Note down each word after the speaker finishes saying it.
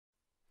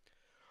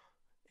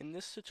In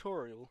this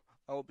tutorial,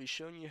 I will be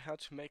showing you how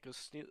to make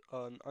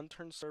an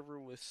unturned server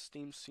with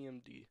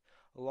SteamCMD,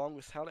 along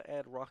with how to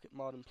add rocket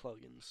mod and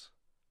plugins.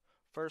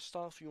 First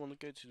off, you want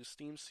to go to the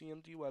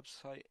SteamCMD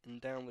website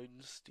and download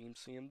the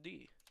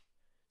SteamCMD.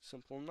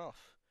 Simple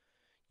enough.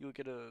 You will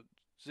get a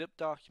zip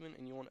document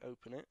and you want to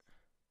open it.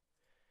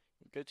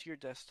 Go to your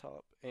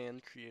desktop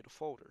and create a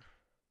folder.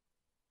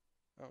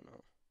 I don't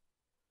know.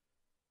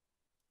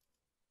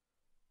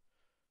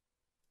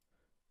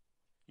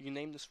 You can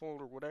name this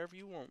folder whatever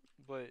you want,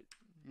 but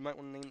you might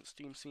want to name it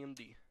SteamCMD.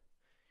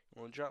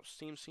 You want to drop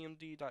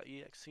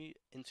steamcmd.exe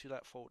into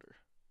that folder.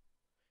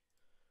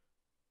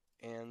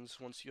 And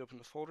once you open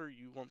the folder,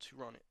 you want to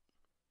run it.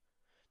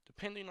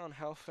 Depending on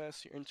how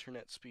fast your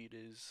internet speed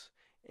is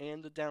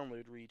and the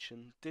download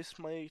region, this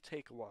may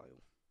take a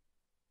while.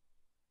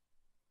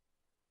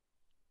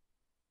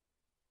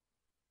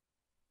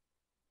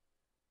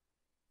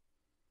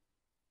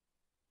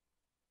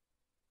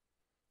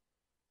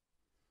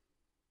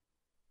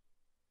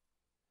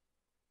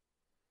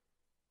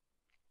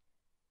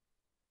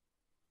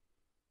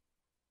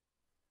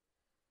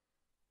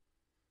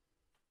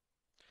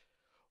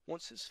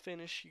 Once it's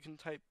finished, you can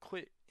type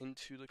quit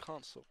into the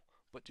console,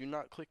 but do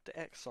not click the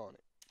X on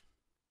it.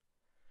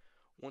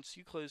 Once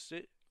you closed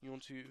it, you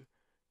want to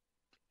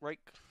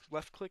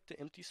left click the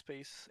empty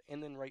space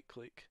and then right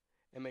click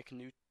and make a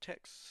new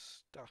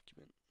text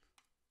document.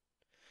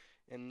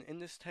 And in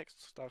this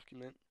text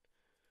document,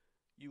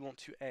 you want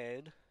to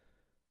add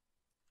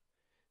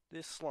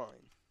this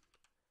line.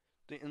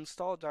 The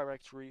install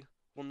directory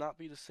will not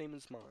be the same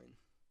as mine,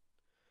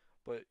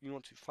 but you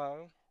want to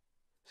file,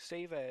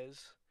 save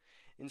as,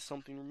 in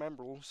something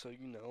memorable so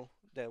you know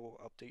that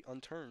will update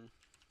Unturned.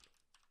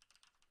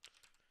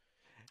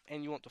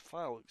 And you want the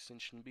file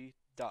extension to be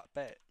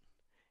 .bat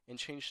and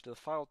change the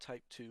file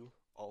type to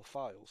all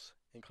files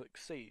and click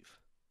save.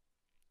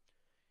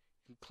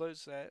 You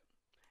close that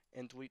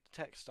and delete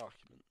the text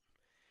document.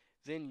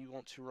 Then you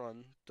want to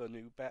run the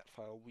new bat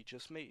file we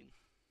just made.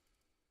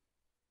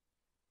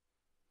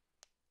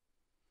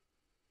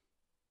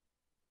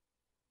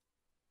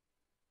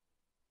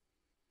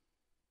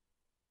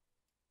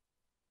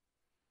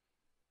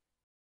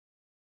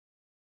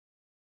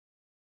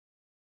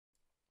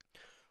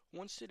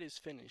 Once it is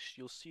finished,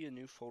 you'll see a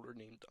new folder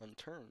named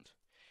Unturned,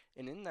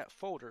 and in that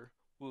folder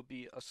will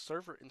be a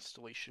server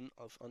installation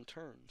of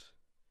Unturned.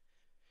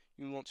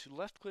 You want to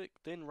left click,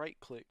 then right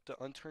click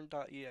the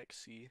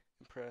unturned.exe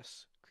and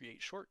press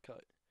create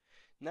shortcut.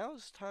 Now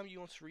is the time you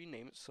want to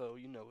rename it so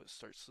you know it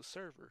starts the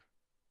server.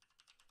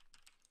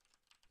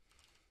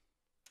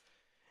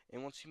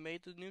 And once you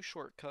made the new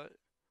shortcut,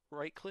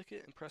 right click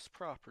it and press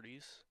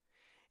properties,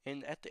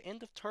 and at the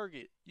end of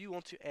target you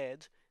want to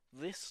add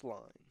this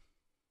line.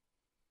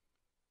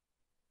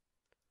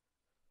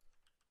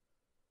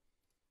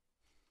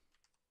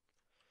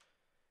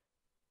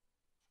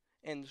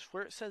 And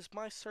where it says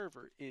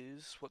MyServer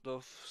is what the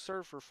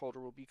server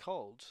folder will be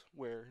called,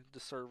 where the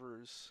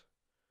server's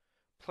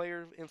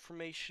player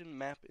information,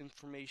 map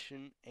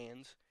information,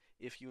 and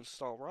if you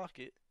install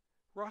rocket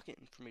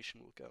information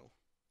will go.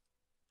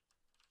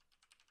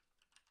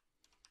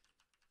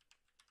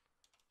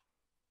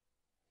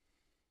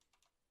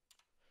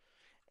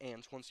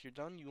 And once you're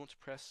done, you want to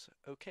press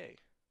OK.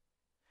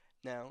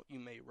 Now you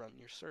may run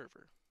your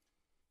server.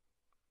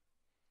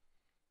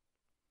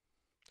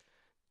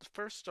 The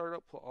first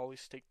startup will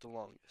always take the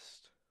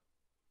longest.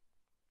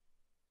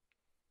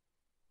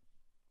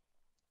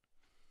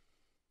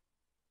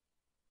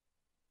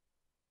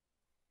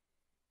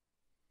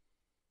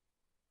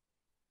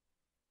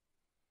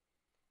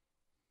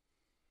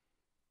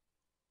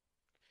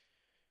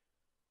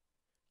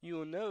 You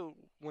will know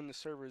when the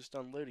server is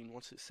done loading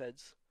once it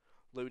says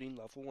loading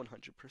level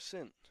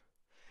 100%.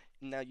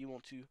 Now you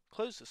want to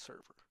close the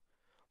server.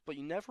 But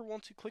you never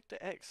want to click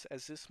the X,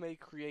 as this may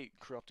create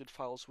corrupted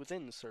files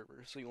within the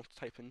server, so you want to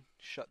type in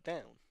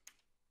shutdown.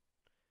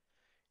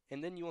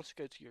 And then you want to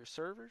go to your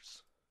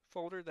servers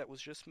folder that was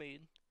just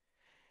made,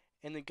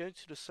 and then go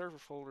to the server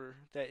folder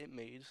that it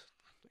made,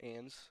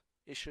 and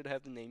it should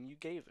have the name you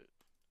gave it.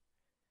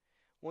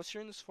 Once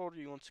you're in this folder,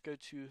 you want to go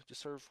to the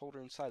server folder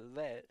inside of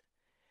that.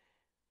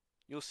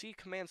 You'll see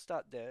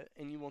commands.dat,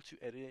 and you want to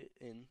edit it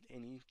in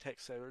any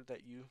text editor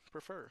that you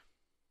prefer.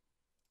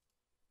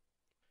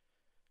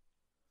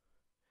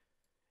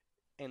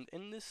 And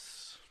in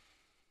this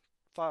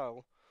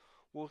file,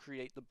 we'll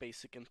create the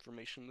basic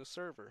information of the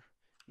server.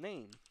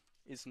 Name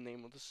is the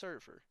name of the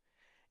server.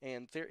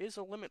 And there is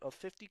a limit of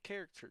 50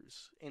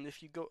 characters, and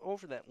if you go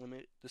over that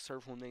limit, the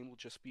server name will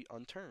just be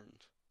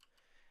Unturned.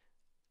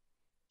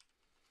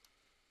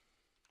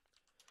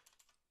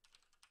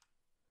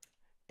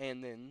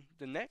 And then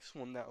the next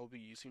one that we'll be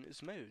using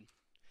is mode.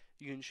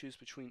 You can choose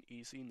between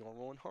easy,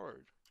 normal, and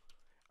hard.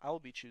 I'll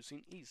be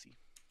choosing easy.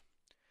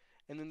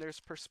 And then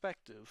there's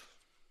perspective,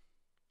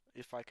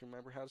 if I can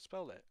remember how to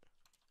spell that.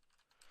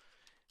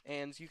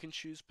 And you can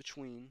choose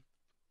between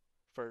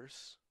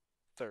first,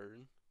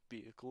 third,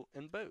 vehicle,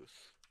 and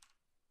both.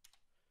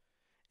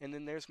 And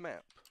then there's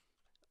map.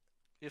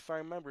 If I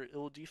remember, it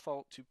will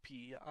default to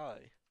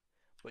PI,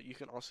 but you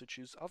can also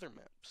choose other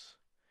maps.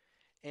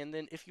 And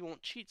then if you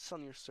want cheats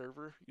on your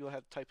server, you'll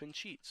have to type in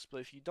cheats, but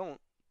if you don't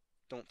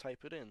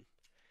type it in.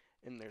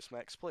 And there's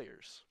max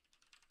players.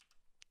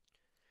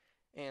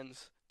 And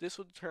this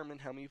will determine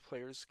how many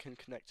players can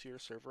connect to your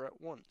server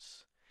at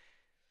once.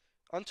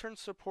 Unturned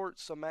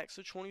supports a max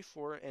of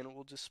 24 and it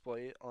will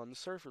display it on the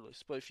server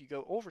list, but if you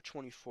go over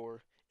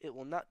 24, it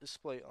will not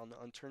display on the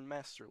Unturned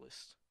master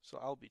list, so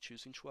I'll be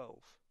choosing 12.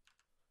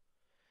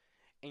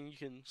 And you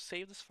can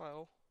save this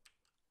file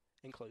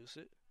and close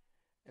it,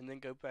 and then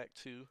go back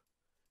to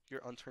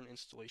your Unturned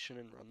installation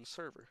and run the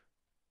server.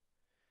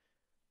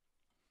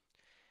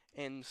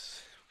 And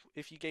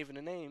if you gave it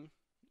a name,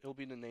 it'll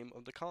be the name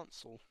of the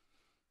console.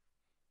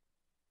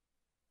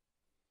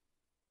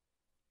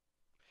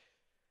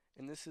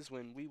 And this is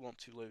when we want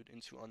to load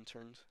into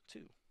Unturned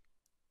 2.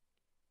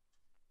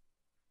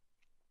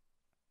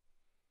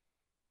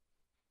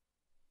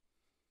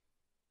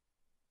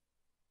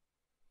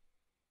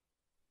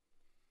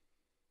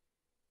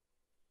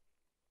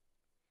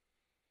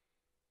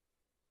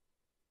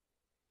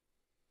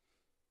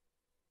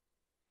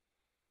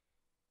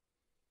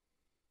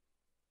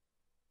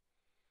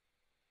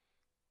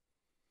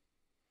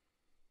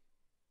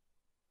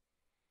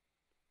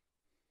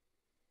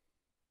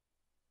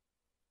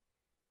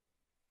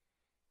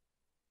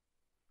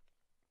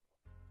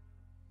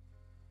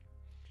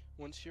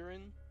 Once you're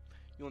in,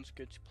 you want to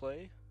go to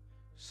Play,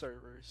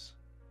 Servers,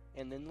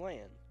 and then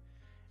LAN.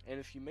 And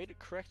if you made it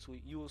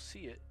correctly, you will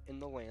see it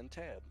in the LAN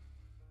tab,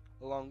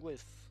 along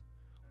with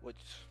what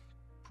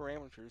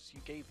parameters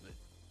you gave it.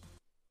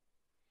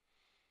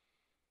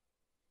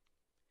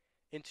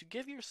 And to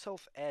give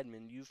yourself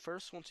admin, you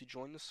first want to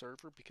join the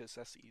server because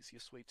that's the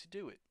easiest way to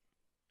do it.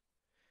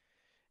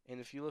 And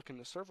if you look in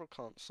the server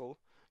console,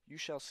 you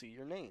shall see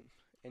your name.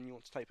 And you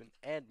want to type in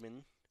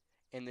admin,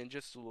 and then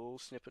just a little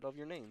snippet of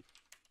your name.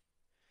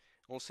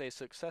 We'll say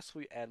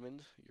successfully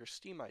admined your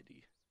Steam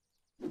ID.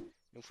 And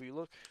if we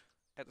look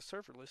at the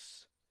server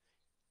lists,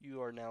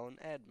 you are now an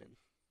admin.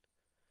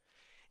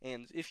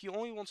 And if you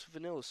only want a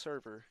vanilla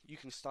server, you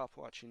can stop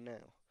watching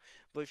now.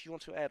 But if you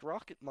want to add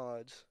rocket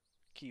mods,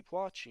 keep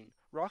watching.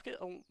 Rocket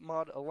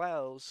mod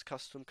allows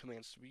custom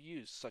commands to be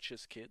used, such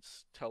as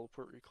kits,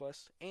 teleport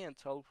requests, and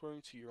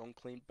teleporting to your own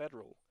claimed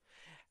bedroll,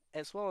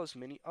 as well as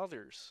many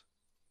others.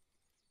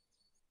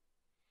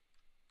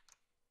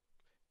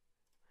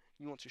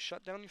 You want to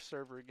shut down your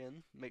server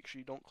again, make sure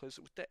you don't close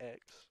it with the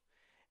X,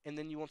 and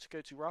then you want to go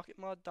to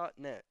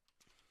rocketmod.net.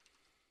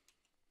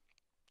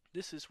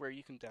 This is where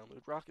you can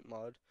download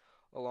RocketMod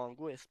along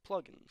with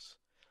plugins.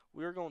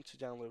 We're going to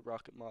download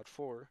RocketMod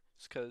 4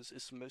 because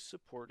it's the most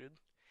supported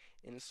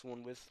and it's the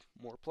one with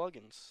more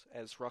plugins,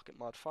 as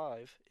RocketMod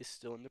 5 is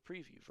still in the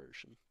preview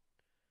version.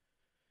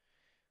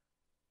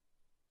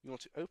 You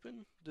want to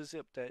open the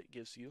zip that it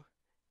gives you,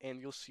 and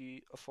you'll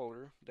see a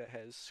folder that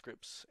has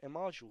scripts and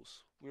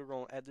modules. We're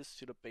going to add this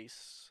to the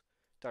base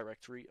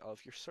directory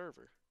of your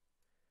server.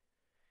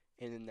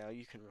 And then now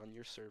you can run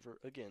your server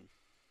again.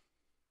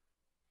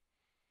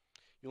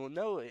 You'll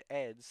know it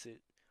adds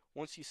it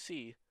once you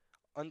see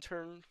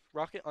Unturned,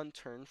 Rocket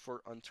Unturned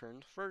for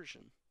Unturned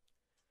version.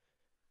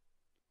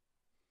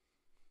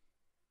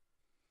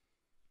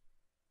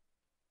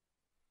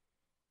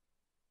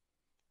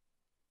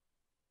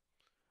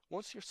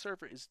 Once your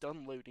server is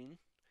done loading,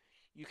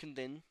 you can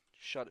then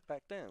shut it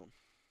back down.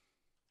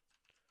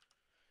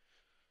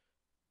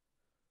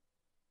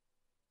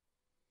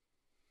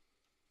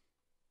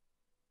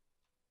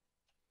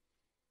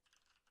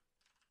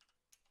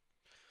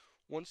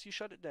 Once you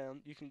shut it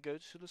down, you can go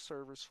to the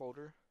servers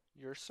folder,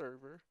 your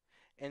server,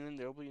 and then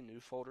there'll be a new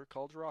folder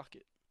called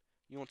Rocket.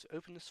 You want to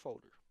open this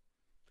folder.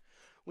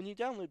 When you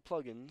download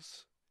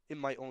plugins, it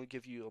might only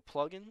give you a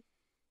plugin,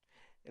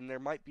 and there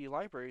might be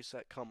libraries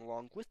that come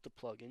along with the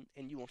plugin,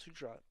 and you want to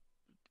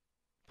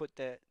put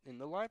that in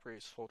the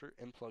libraries folder,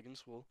 and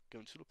plugins will go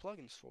into the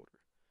plugins folder.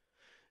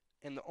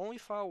 And the only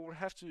file we'll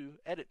have to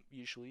edit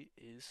usually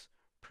is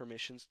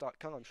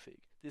permissions.config.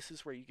 This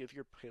is where you give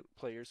your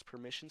players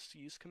permissions to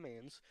use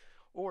commands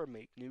or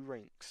make new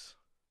ranks.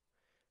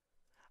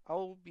 I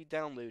will be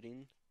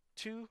downloading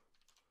 2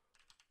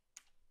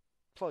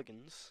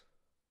 plugins,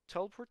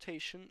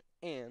 teleportation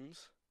and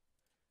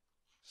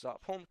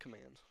zop home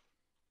command,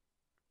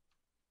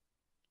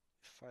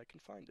 if I can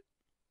find it.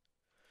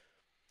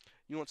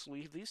 You want to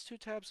leave these 2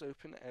 tabs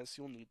open as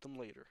you'll need them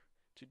later.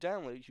 To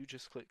download, you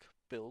just click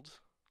build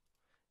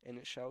and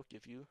it shall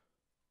give you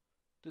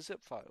the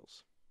zip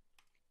files.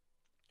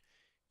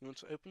 You want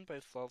to open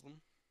both of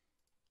them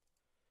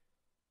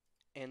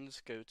and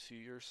go to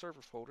your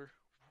server folder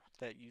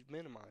that you've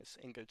minimized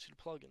and go to the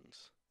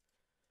plugins.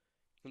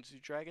 You want to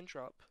drag and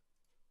drop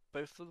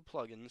both of the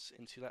plugins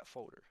into that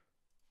folder.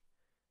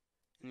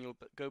 And you'll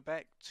go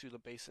back to the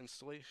base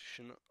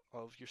installation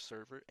of your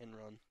server and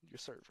run your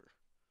server.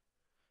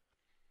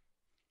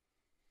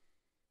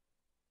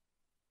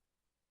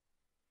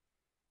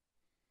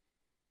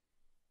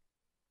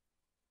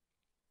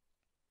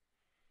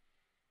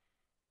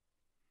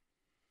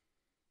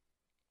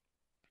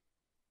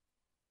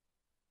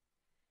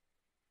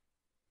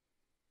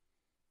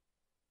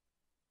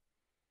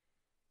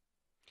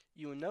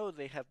 You will know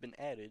they have been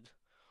added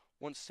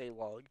once they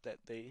log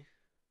that they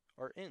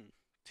are in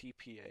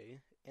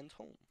TPA and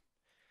home.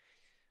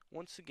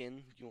 Once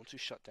again, you want to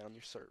shut down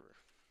your server.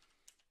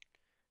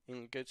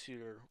 And go to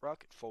your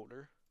Rocket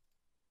folder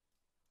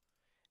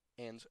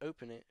and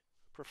open it,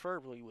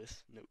 preferably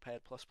with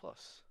Notepad++.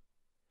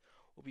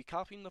 We'll be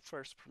copying the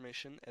first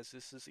permission as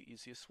this is the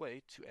easiest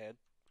way to add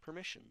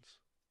permissions.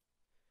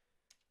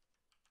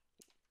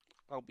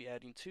 I'll be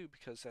adding 2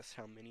 because that's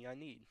how many I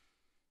need.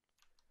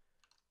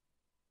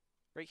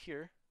 Right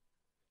here,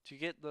 to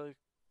get the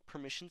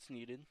permissions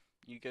needed,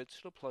 you go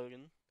to the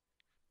plugin,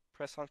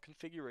 press on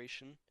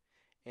configuration,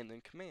 and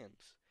then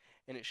commands.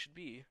 And it should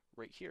be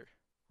right here.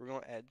 We're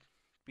going to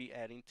be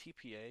adding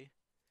TPA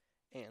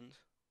and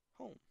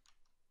home.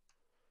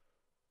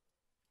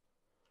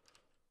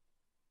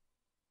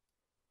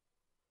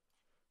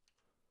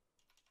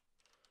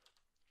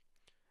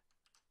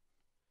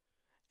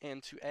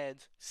 And to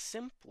add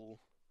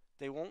simple,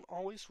 they won't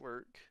always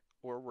work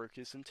or work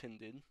as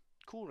intended,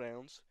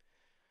 cooldowns,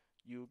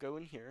 you go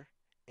in here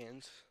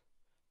and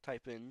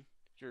type in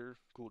your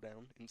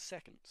cooldown in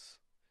seconds.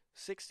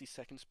 60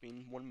 seconds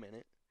being 1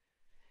 minute,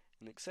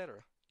 and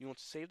etc. You want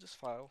to save this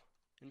file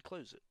and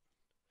close it.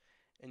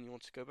 And you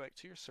want to go back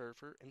to your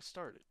server and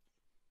start it.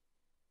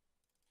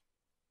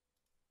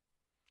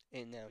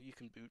 And now you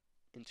can boot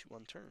into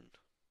Unturned.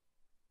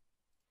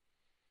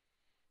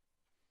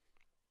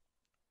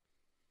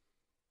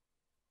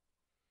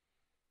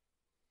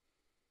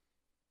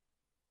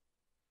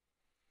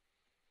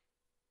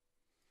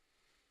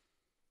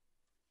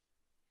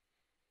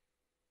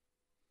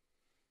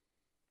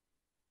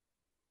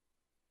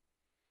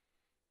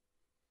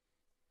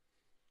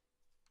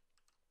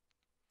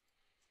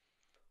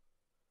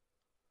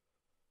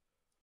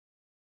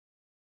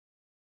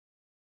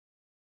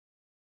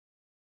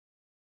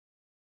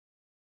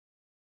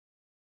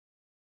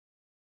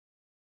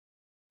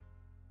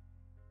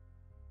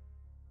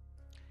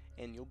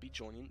 And you'll be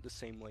joining the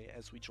same way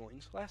as we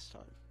joined last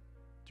time,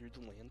 through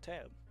the LAN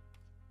tab.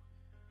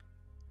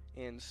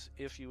 And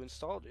if you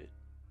installed it,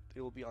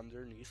 it will be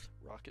underneath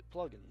Rocket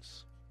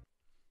Plugins.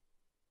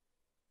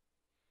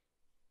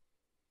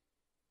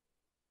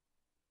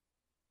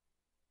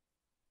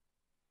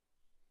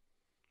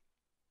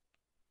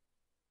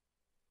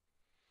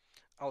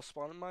 I'll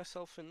spawn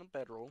myself in the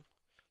bedroll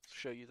to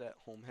show you that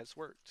home has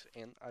worked,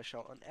 and I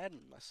shall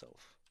unadmin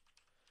myself.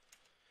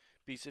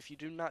 Because if you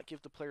do not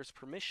give the players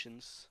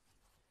permissions,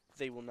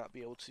 they will not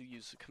be able to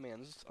use the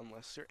commands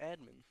unless they're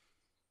admin.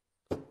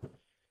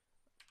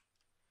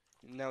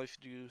 Now if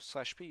you do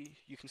 /p,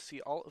 you can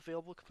see all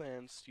available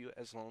commands to you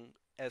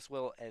as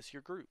well as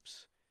your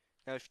groups.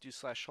 Now if you do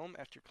 /home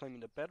after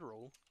claiming the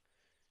bedroll,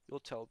 you'll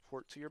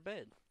teleport to your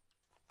bed.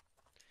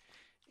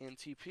 And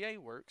TPA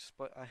works,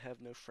 but I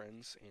have no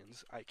friends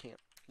and I can't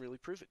really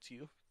prove it to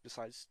you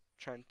besides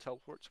trying to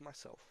teleport to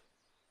myself.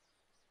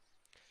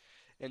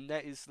 And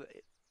that is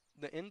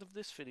the end of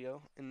this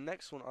video. In the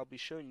next one, I'll be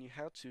showing you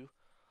how to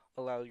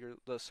allow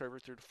the server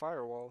through the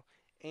firewall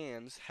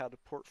and how to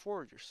port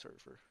forward your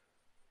server.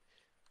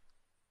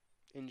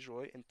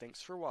 Enjoy, and thanks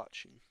for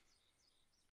watching.